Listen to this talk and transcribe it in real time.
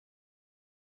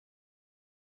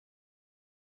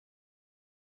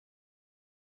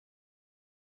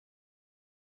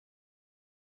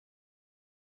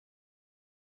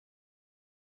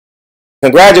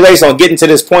Congratulations on getting to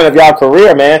this point of y'all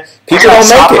career, man. People don't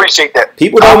make it. I appreciate that.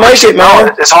 People don't make it,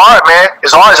 man. It's hard, man. It's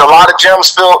hard. There's a lot of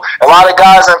gyms a lot of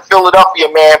guys in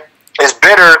Philadelphia, man, is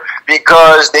bitter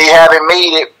because they haven't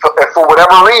made it for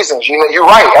whatever reasons. You know, you're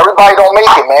right. Everybody don't make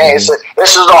it, man. This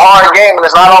is a hard game, and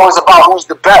it's not always about who's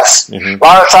the best. A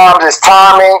lot of times it's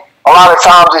timing. A lot of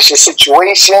times it's your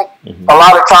situation. A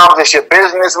lot of times it's your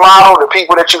business model, the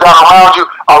people that you got around you.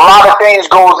 A lot of things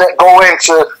go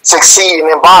into succeeding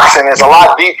in boxing. It's a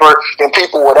lot deeper than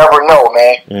people would ever know,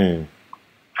 man.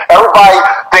 Everybody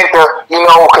think that, you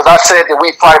know, because I said that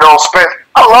we fight Earl Spence.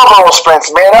 I love Earl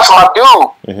Spence, man. That's my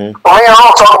dude. But man, I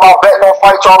don't talk about betting on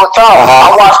fights all the time.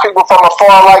 I watch people from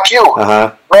afar like you.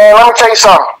 Man, let me tell you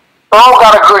something. Earl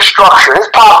got a good structure. His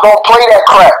pop don't play that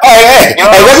crap. Hey,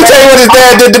 let me tell you what his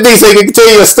dad did to me so you can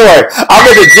continue your story.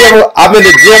 I'm in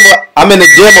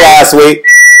the gym last week.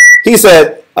 He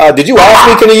said, did you ask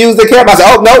me, can you use the camera? I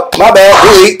said, oh, nope, my bad,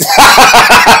 delete.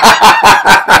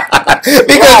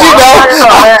 Because, you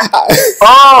know.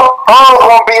 Earl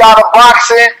gonna be out of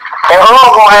boxing, and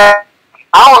Earl gonna have,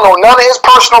 I don't know none of his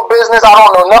personal business. I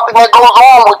don't know nothing that goes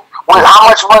on with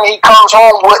how much money he comes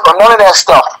home with or none of that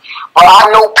stuff. But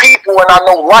I know people and I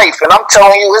know life, and I'm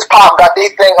telling you, his pop got their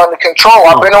thing under control.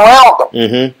 I've been around them.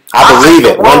 I believe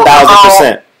it,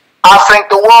 1,000%. I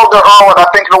think the world of Earl, and I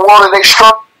think the world of they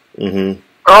struggle.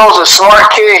 Earl's a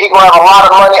smart kid. He gonna have a lot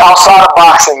of money outside of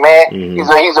boxing, man. He's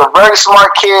a very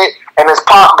smart kid, and his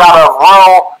pop got a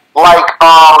real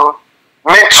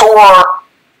mentor,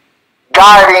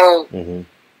 guiding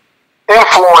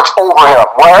influence over him.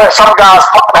 Where some guys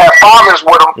have fathers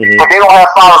with them, but they don't have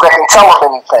fathers that can tell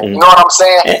them anything. You know what I'm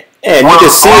saying? And you can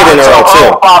see it in Earl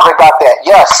too. Father got that.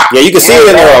 Yes. Yeah, you can see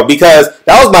it in Earl because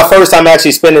that was my first time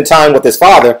actually spending time with his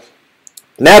father.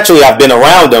 Naturally, I've been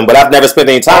around him, but I've never spent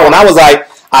any time. When I was like,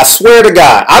 I swear to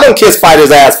God, I don't kiss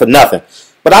fighters' ass for nothing.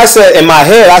 But I said in my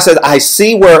head, I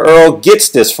see where Earl gets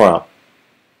this from.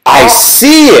 I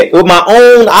see it with my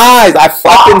own eyes. I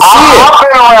fucking see it.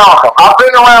 I've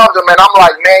been around him, and I'm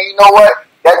like, man, you know what?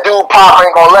 That dude Pop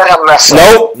ain't gonna let him mess up.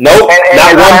 Nope, not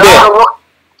one bit.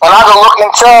 And I can look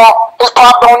and tell his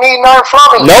Pop don't need nothing from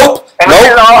me. Nope. The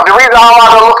reason I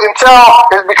can look and tell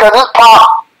is because his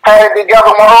Pop had it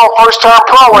together when Earl first turned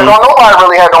pro, and nobody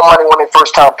really had no money when they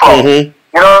first turned pro.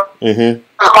 You know, his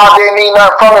Pop didn't need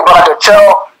nothing from me, but I could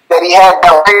tell that he had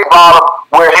that way about him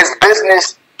where his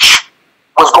business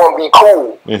was going to be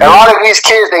cool. And a lot of these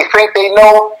kids, they think they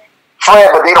know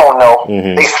Fred, but they don't know.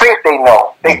 They think they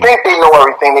know. They think they know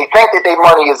everything. They think that their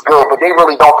money is good, but they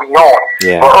really don't be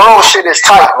knowing. But Earl shit is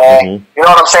tight, man. You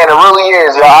know what I'm saying? It really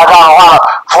is. I got a lot of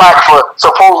flack for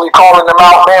supposedly calling them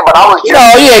out, man, but I was just...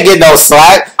 No, you ain't getting no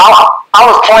slack. I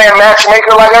was playing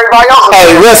matchmaker like everybody else.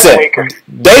 Hey, listen,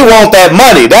 they want that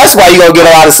money. That's why you gonna get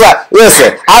a lot of slack.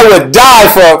 Listen, I would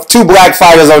die for 2 black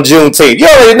fighters on Juneteenth.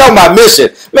 You already know my mission.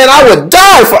 Man, I would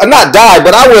die for, not die,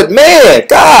 but I would, man,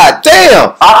 god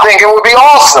damn. I think it would be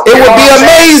awesome. It would be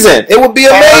amazing. It would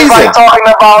be amazing. Everybody talking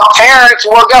about Terrence.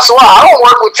 Well, guess what? I don't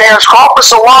work with Terrence Crawford,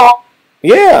 so why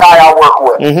guy I work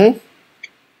with?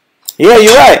 Yeah,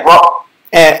 you're right. Well,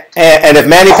 and if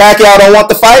Manny Pacquiao don't want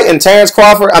the fight and Terrence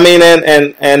Crawford,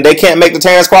 and they can't make the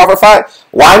Terrence Crawford fight,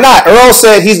 why not? Earl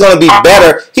said he's going to be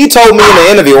better. He told me in the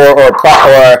interview, or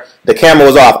the camera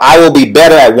was off, I will be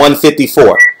better at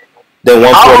 154 than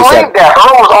 147. I believe that.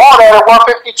 Earl was all that at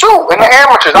 152 in the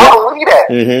amateurs. I believe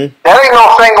that. That ain't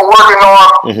no thing of working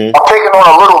on or taking on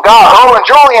a little guy. Earl and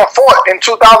Julian fought in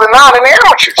 2009 in the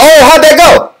amateurs. Oh,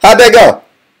 how'd that go?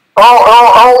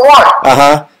 Earl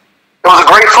won. It was a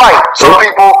great fight. Some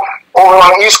people over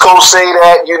on the East Coast say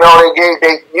that, you know,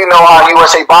 they you know how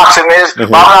USA boxing is.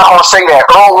 But I'm not gonna say that.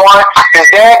 Earl won. His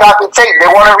dad got the tape. They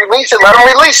want to release it. Let him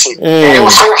release it. And you will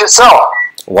see it yourself.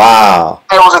 Wow.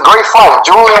 It was a great fight.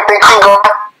 Julian thinks he won.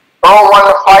 Earl won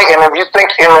the fight, and if you think,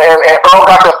 and Earl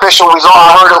got the official result,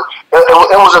 I heard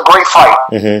it was a great fight.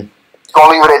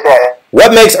 Gonna leave it at that.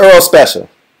 What makes Earl special?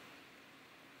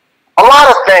 A lot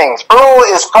of things. Earl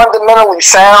is fundamentally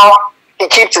sound. He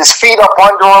keeps his feet up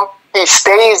under him. He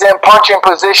stays in punching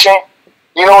position.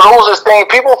 You know, those are things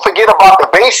people forget about the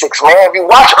basics, man. If you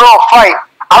watch Earl fight,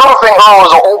 I don't think Earl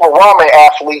is an overwhelming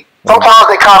athlete. Sometimes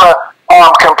they kind of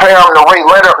compare him to Ray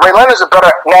Leonard. Ray Leonard's a better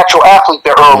natural athlete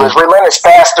than Earl is. Ray Leonard's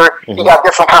faster. He got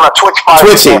different kind of twitch pops.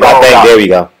 Twitchy, I think. There we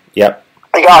go. Yep.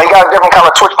 He got a different kind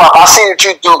of twitch pop. I see that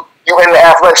you do. You in the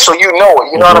athletics, so you know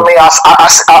it. You know what I mean? I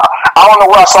don't know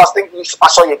what I saw. I think I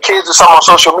saw your kids or something on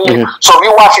social media. So if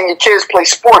you're watching your kids play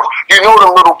sports, you know the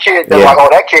little kid that's like, oh,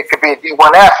 that kid could be a D1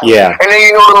 athlete. And then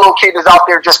you know the little kid that's out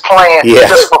there just playing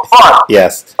just for fun.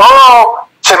 Earl,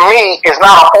 to me, is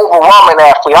not an overwhelming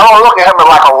athlete. I don't look at him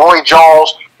like a Roy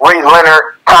Jones Ray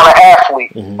Leonard kind of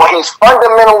athlete, but he's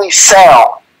fundamentally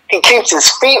sound. He keeps his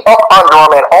feet up under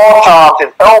him at all times.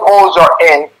 His elbows are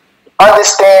in.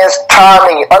 Understands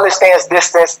timing. Understands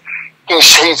distance. He's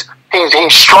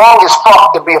strong as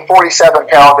fuck to be a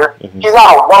 47-pounder. He's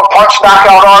not a one-punch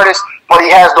knockout artist, but he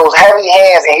has those heavy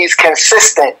hands and he's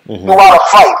consistent throughout a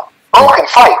fight. Earl can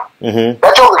fight.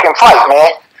 That Joker can fight,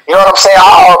 man. You know what I'm saying?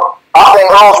 I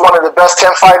think Earl's one of the best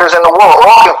 10 fighters in the world.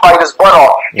 Earl can fight his butt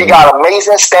off. He got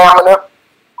amazing stamina.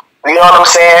 You know what I'm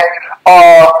saying?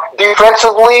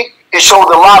 Defensively, he showed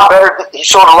a lot better. He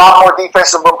showed a lot more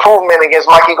defensive improvement against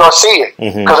Mikey Garcia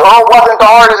because Earl wasn't the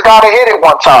hardest guy to hit at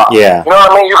one time. Yeah, you know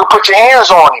what I mean. You could put your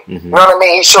hands on him. You know what I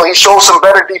mean. He showed some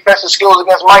better defensive skills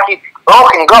against Mikey. Earl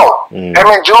can go. Him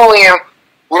and Julian,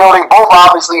 you know, they both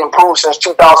obviously improved since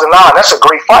 2009. That's a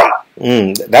great fight.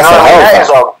 That's a hell of a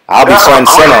fight. I'll be front and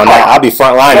center on that. I'll be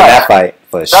front line in that fight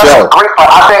for sure. That's a great fight.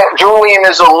 I think Julian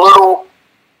is a little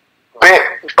bit.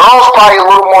 Earl's probably a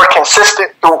little more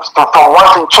consistent from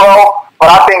 1 through 12, but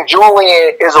I think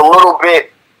Julian is a little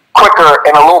bit quicker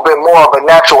and a little bit more of a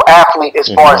natural athlete as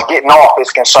far as getting off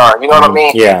is concerned. You know what I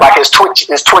mean? Yeah. Like his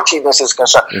twitchiness is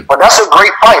concerned. But that's a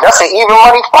great fight. That's an even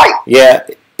money fight. Yeah,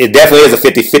 it definitely is a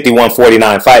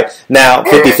 51-49 fight. Now,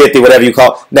 50-50, whatever you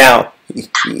call it. Now,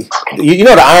 you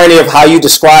know the irony of how you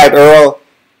described Earl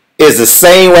is the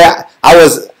same way I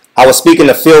was speaking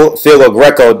to Phil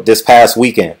Greco this past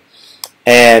weekend.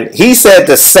 And he said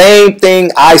the same thing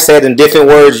I said in different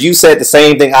words. You said the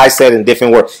same thing I said in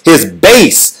different words. His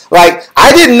base. Like,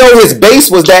 I didn't know his base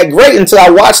was that great until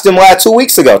I watched him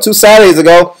 2 Saturdays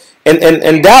ago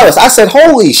in Dallas. I said,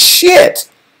 holy shit.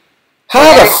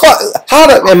 How the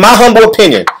fuck, in my humble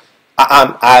opinion,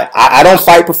 I don't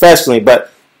fight professionally, but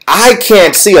I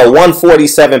can't see a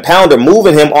 147-pounder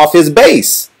moving him off his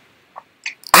base.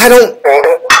 I don't.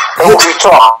 It will be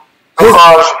tough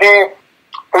because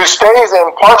he stays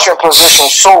in punching position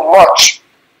so much.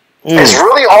 It's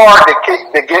really hard to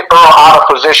get Earl out of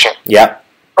position. Yeah.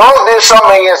 Earl did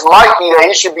something against Mikey that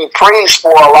he should be praised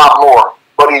for a lot more,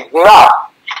 but he's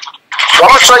not. So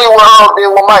I'm going to tell you what Earl did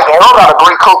with Mikey. Earl got a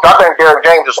great coach. I think Derek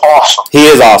James is awesome. He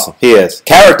is awesome. He is.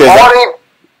 Characters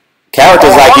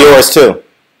like yours too.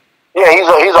 Yeah,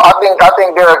 I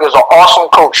think Derek is an awesome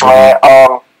coach, man.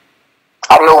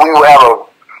 I know we would have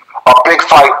a big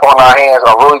fight on our hands,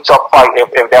 a really tough fight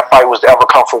if that fight was to ever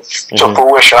come to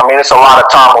fruition. I mean, it's a lot of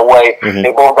time away.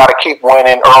 They both got to keep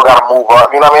winning. Earl got to move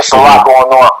up. You know what I mean? It's a lot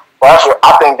going on. But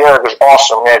I think Derek is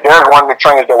awesome, man. Derek one of the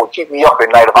trainers that would keep me up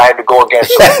at night if I had to go against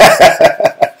him.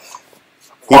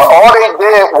 But all they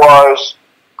did was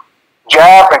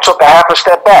jab and took a half a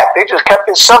step back. They just kept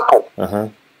it simple.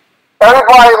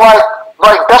 Everybody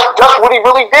like that's what he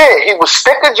really did. He would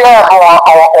stick a jab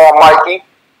on Mikey.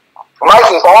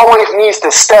 Mikey always needs to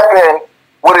step in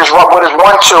with his 1-2.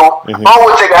 Earl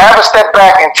would take a half a step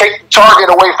back and take the target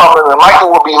away from him, and Mikey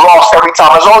would be lost every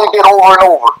time. That's all he did over and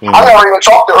over. I never even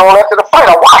talked to Earl after the fight.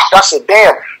 I watched. I said,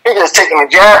 "Damn, he just taking a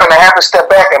jab and a half a step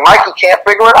back, and Mikey can't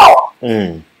figure it out."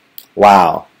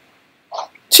 Wow.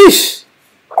 Sheesh.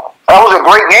 That was a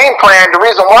great game plan. The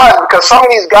reason why is because some of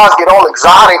these guys get all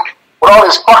exotic with all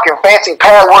this fucking fancy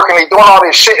pad work and they doing all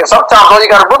this shit, and sometimes all you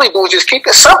got to really do is just keep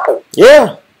it simple.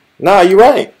 Yeah. No, you're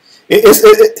right.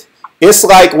 It's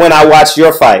like when I watched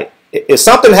your fight. If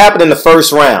something happened in the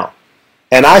first round,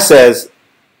 and I says,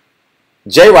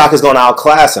 JROC is going to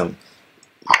outclass him.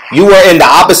 You were in the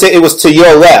opposite. It was to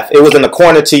your left. It was in the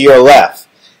corner to your left.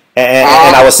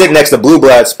 And I was sitting next to Blue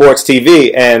Blood Sports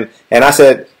TV, and I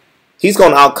said, he's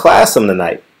going to outclass him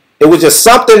tonight. It was just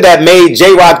something that made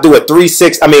JROC do a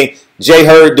 360. I mean, J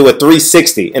Hurd do a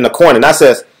 360 in the corner. And I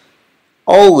says,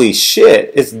 holy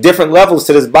shit, it's different levels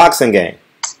to this boxing game.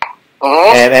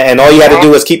 And all you had to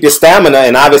do was keep your stamina,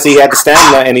 and obviously he had the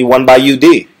stamina, and he won by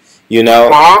UD, you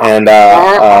know? And,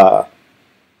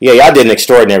 yeah, y'all did an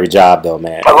extraordinary job, though,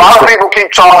 man. A lot of people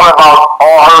keep talking about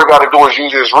all Hurd got to do is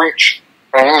use his reach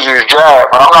and use his jab,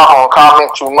 but I'm not going to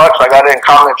comment too much. Like, I didn't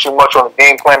comment too much on the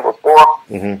game plan before,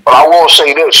 but I will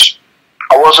say this.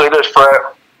 Fred.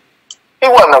 He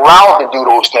wasn't allowed to do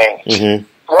those things.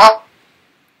 What?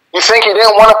 You think he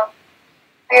didn't want to?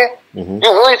 You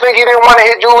really think he didn't want to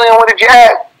hit Julian with a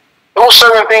jab? There were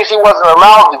certain things he wasn't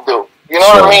allowed to do. You know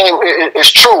what I mean?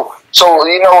 It's true. So,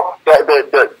 you know,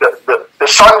 the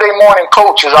Sunday morning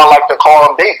coaches, I like to call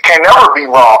them, they can never be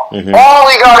wrong. All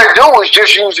he got to do is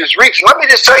just use his reach. Let me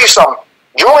just tell you something.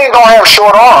 Julian don't have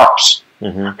short arms.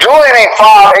 Julian ain't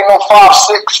no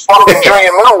 5'6" fucking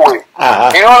junior middleweight.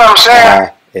 You know what I'm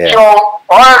saying? So,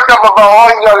 all that stuff about all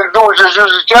you got to do is just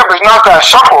use his jab is not that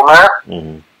simple,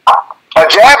 man. A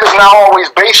jab is not always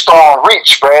based on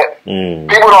reach, Fred.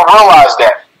 People don't realize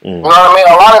that. You know what I mean?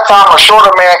 A lot of time, a shorter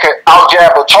man can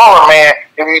out-jab a taller man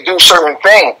if you do certain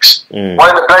things. One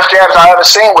of the best jabs I ever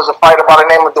seen was a fighter by the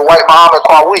name of Dwight Muhammad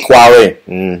Qawi.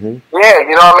 Yeah,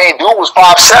 you know what I mean? Dude was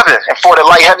 5'7" and fought at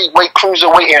light heavyweight,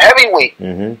 cruiserweight, and heavyweight.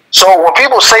 So when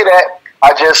people say that,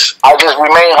 I just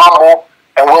remain humble,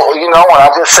 and we'll, you know, and I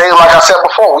just say, like I said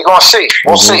before, we're gonna see.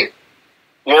 We'll see.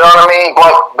 You know what I mean?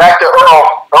 But back to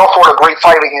Earl. Earl fought a great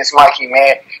fight against Mikey,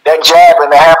 man. That jab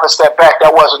and the half a step back,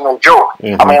 that wasn't no joke.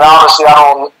 I mean, obviously, I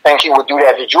don't think he would do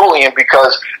that to Julian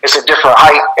because it's a different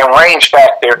height and range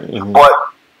factor. But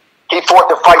he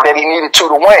fought the fight that he needed to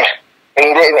win. And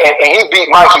he didn't, and he beat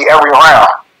Mikey every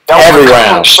round. Every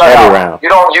round. You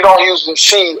don't usually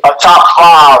see a top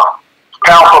 5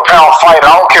 pound for pound fighter.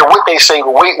 I don't care what they say the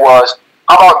weight was.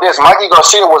 How about this? Mikey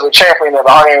Garcia was a champion at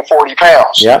 140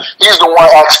 pounds. He's the one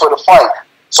asked for the fight.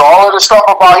 So all of the stuff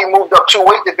about he moved up 2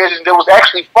 weight divisions, it was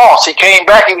actually false. He came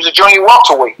back, he was a junior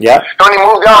welterweight. Then he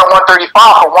moved down to 135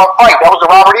 for one fight. That was the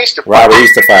Robert Easter fight. Robert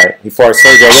Easter fight. He fought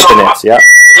Sergio Lipinets.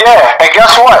 Yeah, and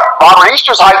guess what? Robert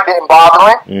Easter's height didn't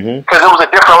bother him because it was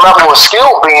a different level of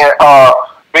skill being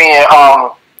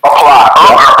applied.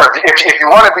 If you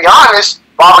want to be honest,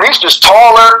 Robert Easter's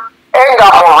taller and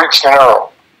got more reach than Earl.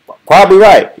 Probably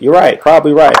right. You're right.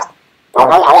 Probably right. Well,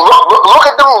 look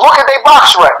at them. Look at their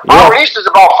box rep. Robert Easter's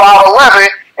about 5'11".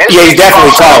 He's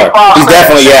definitely taller.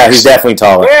 He's definitely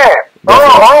taller. Yeah.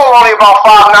 Earl only about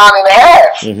 5'9" and a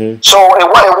half. So it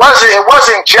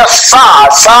wasn't just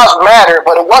size. Size mattered,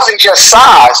 but it wasn't just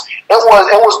size. It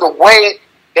was the way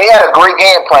they had a great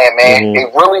game plan, man. They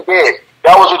really did.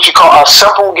 That was what you call a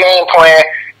simple game plan,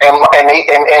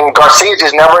 and Garcia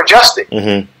just never adjusted.